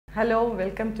Hello,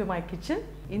 welcome to my kitchen.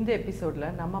 In this episode, we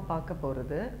will talk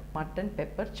about mutton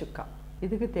pepper chukka.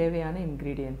 This is the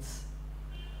ingredients.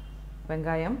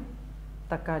 Vengayam,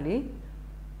 takali,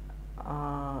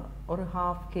 or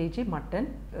half kg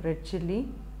mutton, red chilli,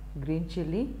 green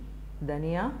chilli,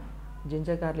 dhania,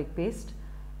 ginger garlic paste,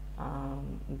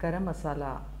 garam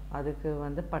masala, adukku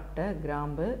vandu patta,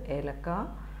 grambu, elakka,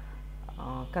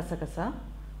 kasakasa,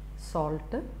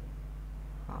 salt,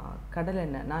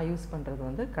 கடலெண்ணெய் நான் use பண்ணுறது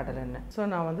வந்து கடலெண்ணெய். So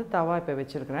நான் வந்து தவா இப்போ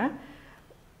வச்சுருக்கிறேன்.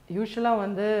 யூஸ்வலாக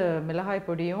வந்து மிளகாய்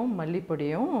பொடியும்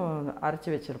மல்லிப்பொடியும் அரைச்சி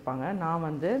வச்சுருப்பாங்க. நான்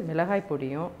வந்து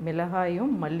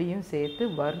மிளகாயும் மல்லியும் சேர்த்து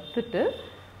வறுத்துட்டு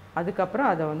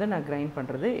அதுக்கப்புறம் அதை வந்து நான் கிரைண்ட்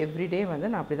பண்ணுறது. எவ்ரிடே வந்து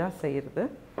நான் அப்படி தான் செய்கிறது.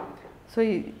 ஸோ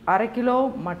 1/2 கிலோ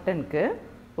மட்டனுக்கு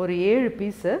ஒரு 7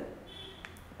 பீஸு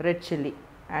ரெட் சில்லி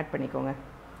ஆட் பண்ணிக்கோங்க.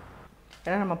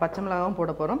 ஏன்னா நம்ம பச்சை மிளகாவும்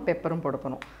போட போகிறோம், பெப்பரும் போட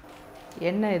போகிறோம்.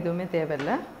 எண்ணெய் எதுவுமே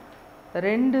தேவையில்லை.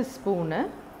 2 ஸ்பூனு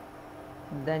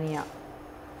தனியா,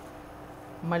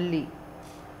 மல்லி,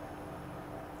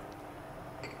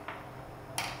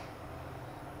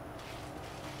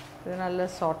 இது நல்லா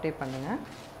சாட்டே பண்ணுங்கள்.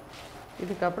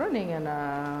 இதுக்கப்புறம் நீங்கள்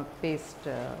பேஸ்ட்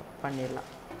பண்ணிடலாம்.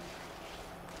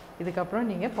 இதுக்கப்புறம்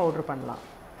நீங்கள் பவுட்ரு பண்ணலாம்.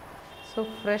 So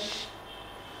fresh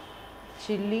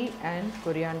chilli and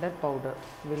coriander powder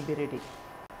will be ready.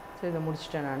 So இதை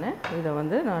முடிச்சிட்டேன். இதை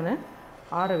வந்து நான்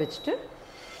ஆற வச்சுட்டு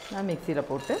நான் மிக்சியில்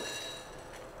போட்டு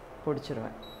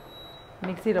பொடிச்சிடுவேன்.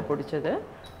 மிக்சியில் பொடித்தது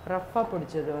ரஃப்பாக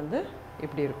பொடித்தது வந்து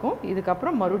இப்படி இருக்கும்.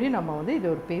 இதுக்கப்புறம் மறுபடியும் நம்ம வந்து இது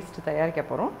ஒரு பேஸ்ட்டு தயாரிக்க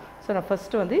போகிறோம். ஸோ நான்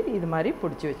ஃபஸ்ட்டு வந்து இது மாதிரி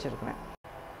பொடிச்சு வச்சுருக்கிறேன்.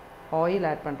 ஆயில்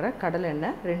ஆட் பண்ணுறேன். கடலை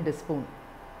எண்ணெய் 2 ஸ்பூன்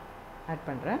ஆட்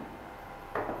பண்ணுறேன்.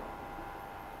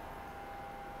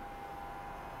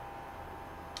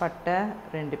 பட்டை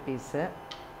 2 பீஸு,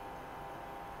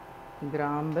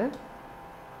 கிராம்பு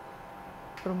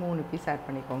ஒரு 3 பீஸ் ஆட்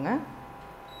பண்ணிக்கோங்க.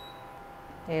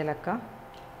 ஏலக்காய்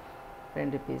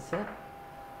 2 பீஸு,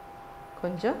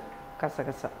 கொஞ்சம்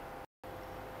கசகசா,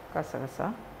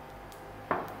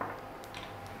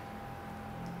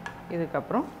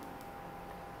 இதுக்கப்புறம்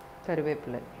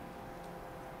கருவேப்பிலை,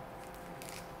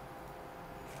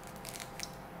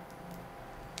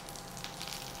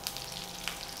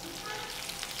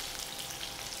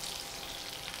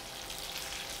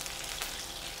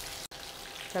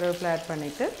 கருவேப்பிலை ஆட்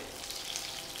பண்ணிவிட்டு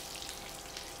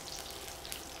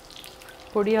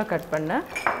பொடியாக கட் பண்ண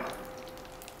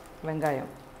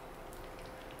வெங்காயம்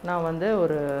நான் வந்து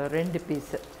ஒரு 2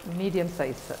 piece medium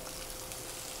size.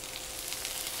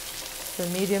 So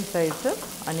medium size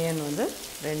onion வந்து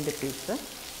 2 பீஸு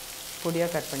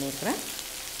பொடியாக கட் பண்ணியிருக்கிறேன்.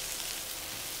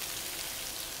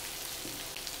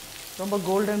 ரொம்ப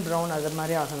கோல்டன் ப்ரௌன் அது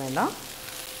மாதிரி ஆக வேண்டாம்.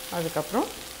 அதுக்கப்புறம்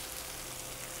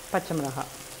பச்சை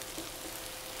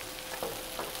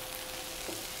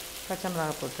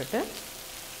மிளகாய் போட்டுட்டு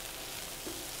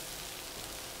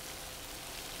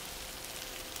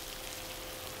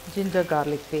ginger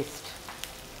garlic paste,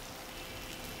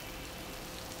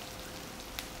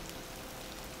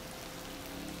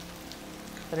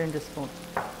 ரெண்டு ஸ்பூன்,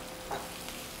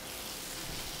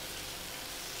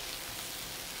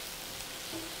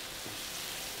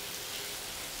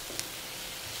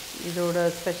 இதோட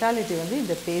ஸ்பெஷாலிட்டி வந்து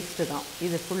இந்த பேஸ்ட்டு தான்.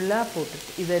 இது ஃபுல்லாக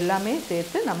போட்டுட்டு இது எல்லாமே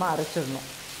சேர்த்து நம்ம அரைச்சிடணும்.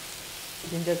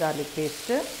 ginger garlic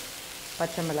பேஸ்ட்டு,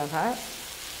 பச்சை மிளகாய்,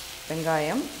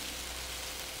 வெங்காயம்,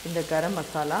 இந்த கரம்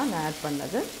மசாலா நான் ஆட்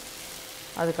பண்ணது,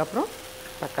 அதுக்கப்புறம்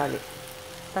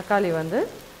தக்காளி வந்து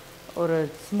ஒரு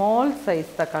ஸ்மால்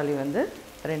சைஸ் தக்காளி வந்து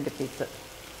 2 பீஸு.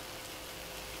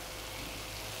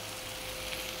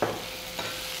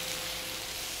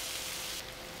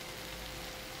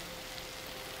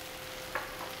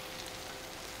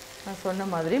 நான் சொன்ன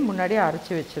மாதிரி முன்னாடியே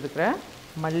அரைச்சி வச்சுருக்கிறேன்.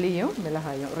 மல்லியும்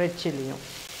மிளகாயும் ரெட் சில்லியும்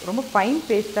ரொம்ப ஃபைன்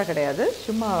பேஸ்ட்டாக கிடையாது,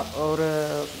 சும்மா ஒரு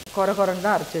கொரன்னு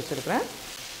தான் அரைச்சி வச்சுருக்கிறேன்.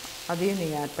 அதையும்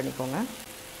நீங்கள் ஆட் பண்ணிக்கோங்க.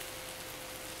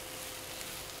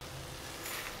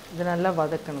 இது நல்லா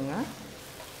வதக்கணுங்க.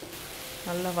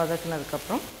 நல்லா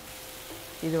வதக்கினதுக்கப்புறம்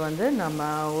இது வந்து நம்ம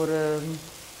ஒரு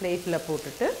பிளேட்டில்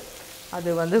போட்டுட்டு அது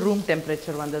வந்து ரூம்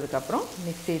டெம்பரேச்சர் வந்ததுக்கப்புறம்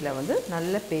மிக்சியில் வந்து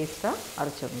நல்ல பேஸ்ட்டாக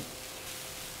அரைச்சிடணும்.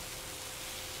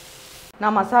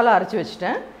 நான் மசாலா அரைச்சி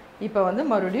வச்சுட்டேன். இப்போ வந்து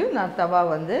மறுபடியும் நான் தவா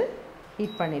வந்து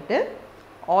ஹீட் பண்ணிவிட்டு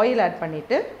ஆயில் ஆட்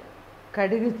பண்ணிவிட்டு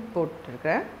கடுகு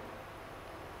போட்டுருக்கிறேன்.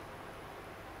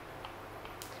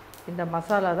 இந்த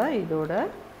மசாலா தான் இதோட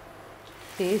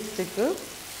டேஸ்ட்டுக்கு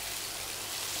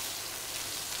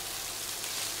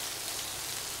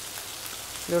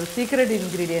இதோட சீக்ரெட்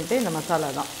இன்க்ரீடியண்ட்டே இந்த மசாலா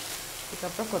தான்.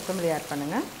 இதுக்கப்புறம் கொத்தமல்லி ஆட்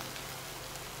பண்ணுங்கள்.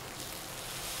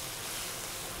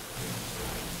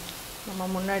 நம்ம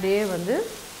முன்னாடியே வந்து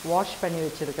வாஷ் பண்ணி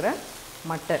வச்சுருக்கிற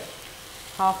மட்டன்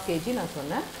 1/2 kg நான்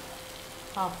சொன்னேன்.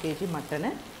 1/2 kg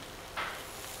மட்டனை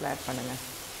ஆட் பண்ணுங்கள்.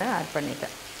 ஆட்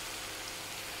பண்ணிட்டேன்.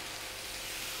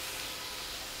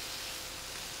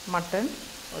 மட்டன்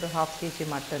ஒரு 1/2 kg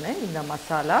மட்டனு. இந்த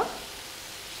மசாலா,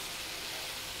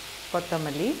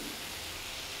 கொத்தமல்லி,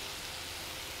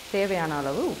 தேவையான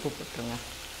அளவு உப்பு போட்டுருங்க.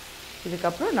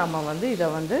 இதுக்கப்புறம் நம்ம வந்து இதை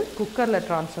வந்து குக்கரில்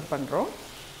ட்ரான்ஸ்ஃபர் பண்ணுறோம்.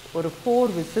 ஒரு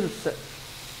 4 விசில்ஸு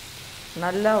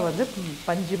நல்லா வந்து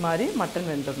பஞ்சு மாதிரி மட்டன்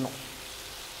வெந்துடணும்.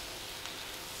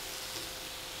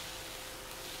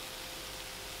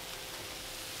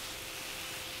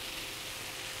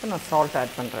 இப்போ நான் சால்ட்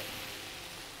ஆட் பண்ணுறேன்.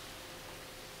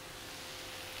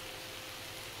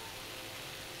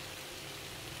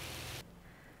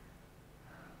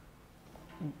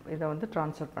 இதை வந்து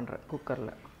ட்ரான்ஸ்ஃபர் பண்ணுறேன்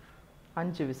குக்கரில்.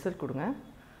 5 விசில் கொடுங்க.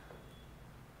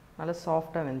 நல்லா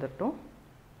சாஃப்டாக வெந்துட்டோம்.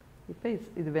 இப்போ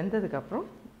இது வெந்ததுக்கப்புறம்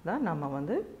தான் நம்ம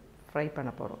வந்து ஃப்ரை பண்ண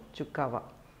போகிறோம் சுக்காவா,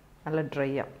 நல்லா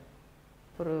ட்ரையாக.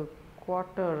 ஒரு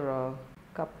 1/4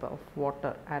 கப் ஆஃப்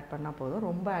வாட்டர் ஆட் பண்ணால் போதும்.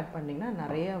 ரொம்ப ஆட் பண்ணிங்கன்னா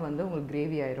நிறைய வந்து உங்களுக்கு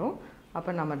கிரேவி ஆயிரும்.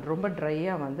 அப்போ நம்ம ரொம்ப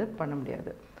ட்ரையாக வந்து பண்ண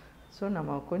முடியாது. ஸோ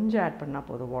நம்ம கொஞ்சம் ஆட் பண்ணால்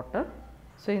போதும் வாட்டர்.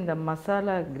 ஸோ இந்த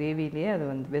மசாலா கிரேவிலேயே அது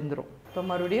வந்து வெந்துடும். இப்போ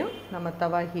மறுபடியும் நம்ம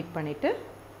தவா ஹீட் பண்ணிவிட்டு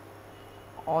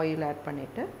ஆயில் ஆட்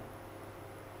பண்ணிவிட்டு,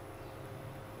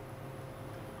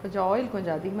 கொஞ்சம் ஆயில்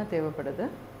கொஞ்சம் அதிகமாக தேவைப்படுது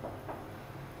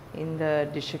இந்த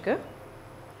டிஷ்ஷுக்கு.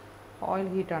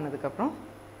 ஆயில் ஹீட் ஆனதுக்கப்புறம்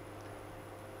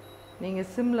நீங்கள்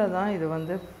சிம்மில் தான் இது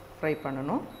வந்து ஃப்ரை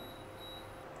பண்ணணும்.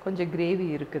 கொஞ்சம் கிரேவி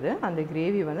இருக்குது. அந்த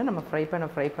கிரேவி வந்து நம்ம ஃப்ரை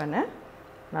பண்ண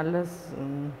நல்ல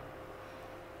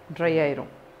ட்ரை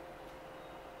ஆயிரும்.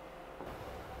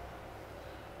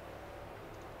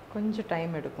 கொஞ்சம்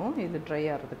டைம் எடுக்கும் இது ட்ரை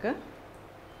ஆகிறதுக்கு.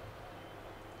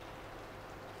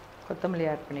 கொத்தமல்லி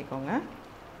ஆட் பண்ணிக்கோங்க.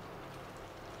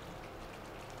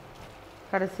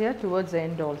 கடைசியாக டுவர்ட்ஸ்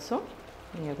எண்ட் ஆல்சோ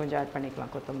நீங்கள் கொஞ்சம் ஆட்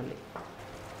பண்ணிக்கலாம் கொத்தமல்லி.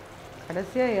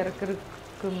 கடைசியாக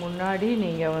இறக்குறதுக்கு முன்னாடி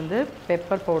நீங்கள் வந்து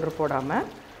பெப்பர் பவுட்ரு போடாமல்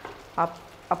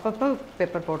அப்பப்போ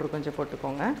பெப்பர் பவுட்ரு கொஞ்சம்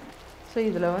போட்டுக்கோங்க. ஸோ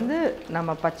இதில் வந்து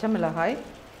நம்ம பச்சை மிளகாய்,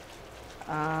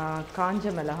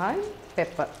 காஞ்ச மிளகாய்,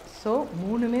 பெப்பர், ஸோ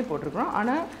 3மே போட்டிருக்கிறோம்.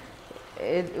 ஆனால்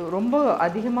ரொம்ப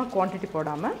அதிகமாக குவான்டிட்டி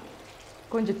போடாமல்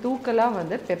கொஞ்சம் தூக்கலாக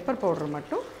வந்து பெப்பர் பவுட்ரு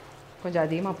மட்டும் கொஞ்சம்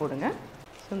அதிகமாக போடுங்க.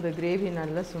 ஸோ இந்த கிரேவி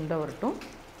நல்லா சுண்ட வரட்டும்.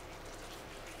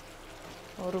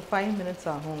 ஒரு 5 மினிட்ஸ்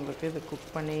ஆகும் உங்களுக்கு இது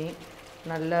குக் பண்ணி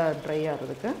நல்லா ட்ரை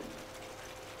ஆகிறதுக்கு.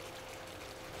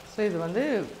 ஸோ இது வந்து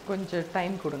கொஞ்சம்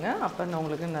டைம் கொடுங்க. அப்போ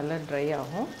உங்களுக்கு நல்லா ட்ரை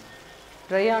ஆகும்.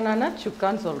 ட்ரை ஆனானா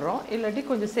சுக்கான்னு சொல்கிறோம். இல்லாட்டி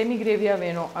கொஞ்சம் செமி கிரேவியாக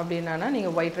வேணும் அப்படின்னா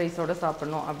நீங்கள் ஒயிட் ரைஸோடு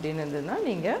சாப்பிட்ணும் அப்படின்னு இருந்ததுன்னா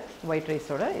நீங்கள் ஒயிட்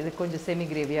ரைஸோட இது கொஞ்சம் செமி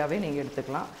கிரேவியாகவே நீங்கள்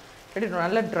எடுத்துக்கலாம். இல்லாட்டி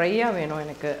நல்லா ட்ரையாக வேணும்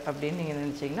எனக்கு அப்படின்னு நீங்கள்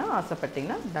நினச்சிங்கன்னா,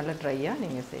 ஆசைப்பட்டிங்கன்னா நல்லா ட்ரையாக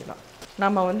நீங்கள் செய்யலாம்.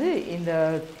 நம்ம வந்து இந்த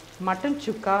மட்டன்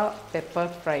சுக்கா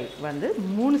பெப்பர் ஃப்ரை வந்து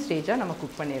 3 ஸ்டேஜாக நம்ம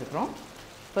குக் பண்ணியிருக்கிறோம்.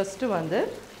 ஃபஸ்ட்டு வந்து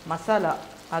மசாலா,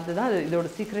 அதுதான் இதோட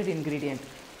சீக்ரெட் இன்க்ரீடியண்ட்.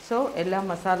 ஸோ எல்லா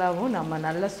மசாலாவும் நம்ம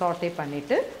நல்லா சாட்டே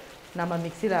பண்ணிவிட்டு நம்ம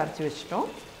மிக்சியில் அரைச்சி வச்சிட்டோம்.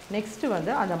 நெக்ஸ்ட்டு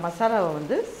வந்து அந்த மசாலாவை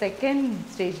வந்து செகண்ட்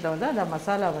ஸ்டேஜில் வந்து அந்த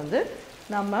மசாலா வந்து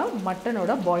நம்ம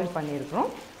மட்டனோட பாயில் பண்ணியிருக்கிறோம்.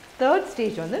 தேர்ட்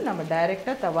ஸ்டேஜ் வந்து நம்ம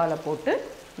டைரெக்டாக தவாவில் போட்டு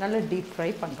நல்லா டீப் ஃப்ரை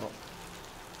பண்ணுறோம்.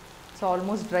 ஸோ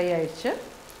ஆல்மோஸ்ட் ட்ரை ஆயிடுச்சு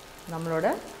நம்மளோட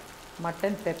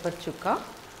மட்டன் பெப்பர் சுக்கா.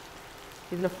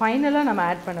 இதில் ஃபைனலாக நம்ம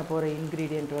ஆட் பண்ண போகிற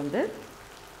இன்க்ரீடியண்ட் வந்து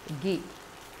கீ.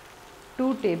 2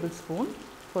 டேபிள் ஸ்பூன்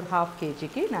ஒரு 1/2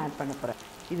 kgக்கு நான் ஆட் பண்ண போகிறேன்.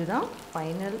 இதுதான்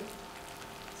final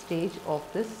stage of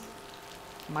this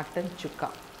mutton சுக்கா.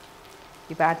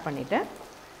 இப்போ ஆட் பண்ணிவிட்டேன்.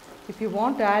 If you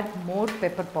want to add more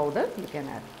pepper powder you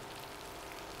can add.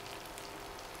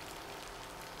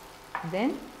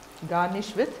 Then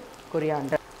Cornish with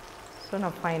coriander. So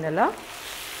நான் ஃபைனலாக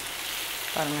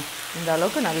பாருங்கள் இந்த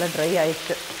அளவுக்கு நல்லா ட்ரை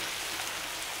ஆயிடுச்சு.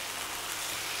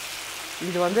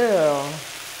 இது வந்து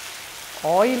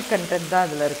ஆயில் கண்டென்ட் தான்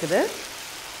இதில் இருக்குது.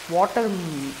 வாட்டர்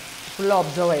ஃபுல்லாக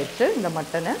அப்சர்வ் ஆயிடுச்சு இந்த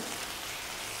மட்டனை.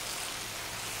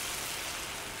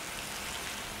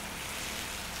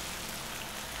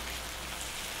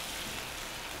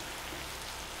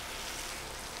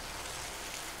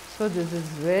 So this is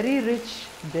very rich,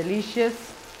 delicious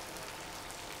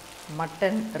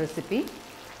mutton recipe.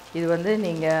 இது வந்து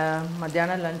நீங்கள்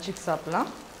மத்தியானம் லஞ்சுக்கு சாப்பிட்லாம்.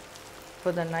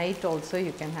 For the night also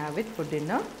you can have it for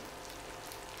dinner.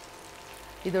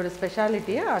 இதோட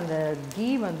ஸ்பெஷாலிட்டியை அந்த கீ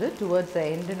வந்து டுவர்ட்ஸ் த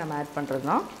எண்டு நம்ம ஆட் பண்ணுறது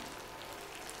தான்.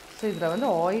 ஸோ இதில் வந்து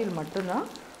ஆயில் மட்டும்தான்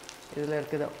இதில்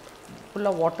இருக்குது.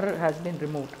 ஃபுல்லாக water has been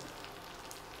removed.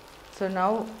 So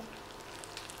now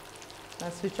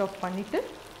நான் ஸ்விட்ச் ஆஃப் பண்ணிவிட்டு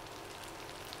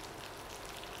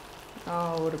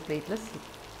ஒரு பிளேட்டில்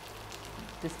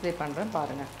டிஸ்ப்ளே பண்ணுறேன்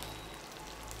பாருங்கள்.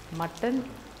 மட்டன்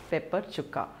பெப்பர்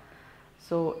சுக்கா.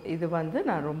 ஸோ இது வந்து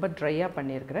நான் ரொம்ப ட்ரையாக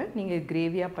பண்ணியிருக்கிறேன். நீங்கள்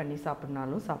கிரேவியாக பண்ணி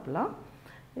சாப்பிட்னாலும் சாப்பிட்லாம்.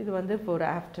 இது வந்து for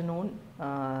afternoon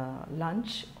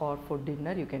lunch or for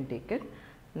dinner you can take it.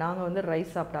 நாங்கள் வந்து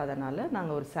ரைஸ் சாப்பிடாதனால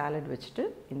நாங்கள் ஒரு சாலட் வச்சுட்டு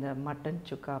இந்த மட்டன்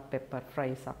சுக்கா பெப்பர் ஃப்ரை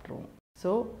சாப்பிட்ருவோம்.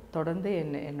 ஸோ தொடர்ந்து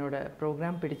என்னோட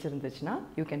ப்ரோக்ராம் பிடிச்சிருந்துச்சுன்னா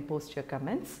you can post your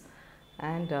comments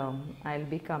and I'll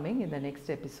be coming in the next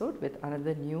episode with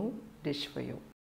another new dish for you.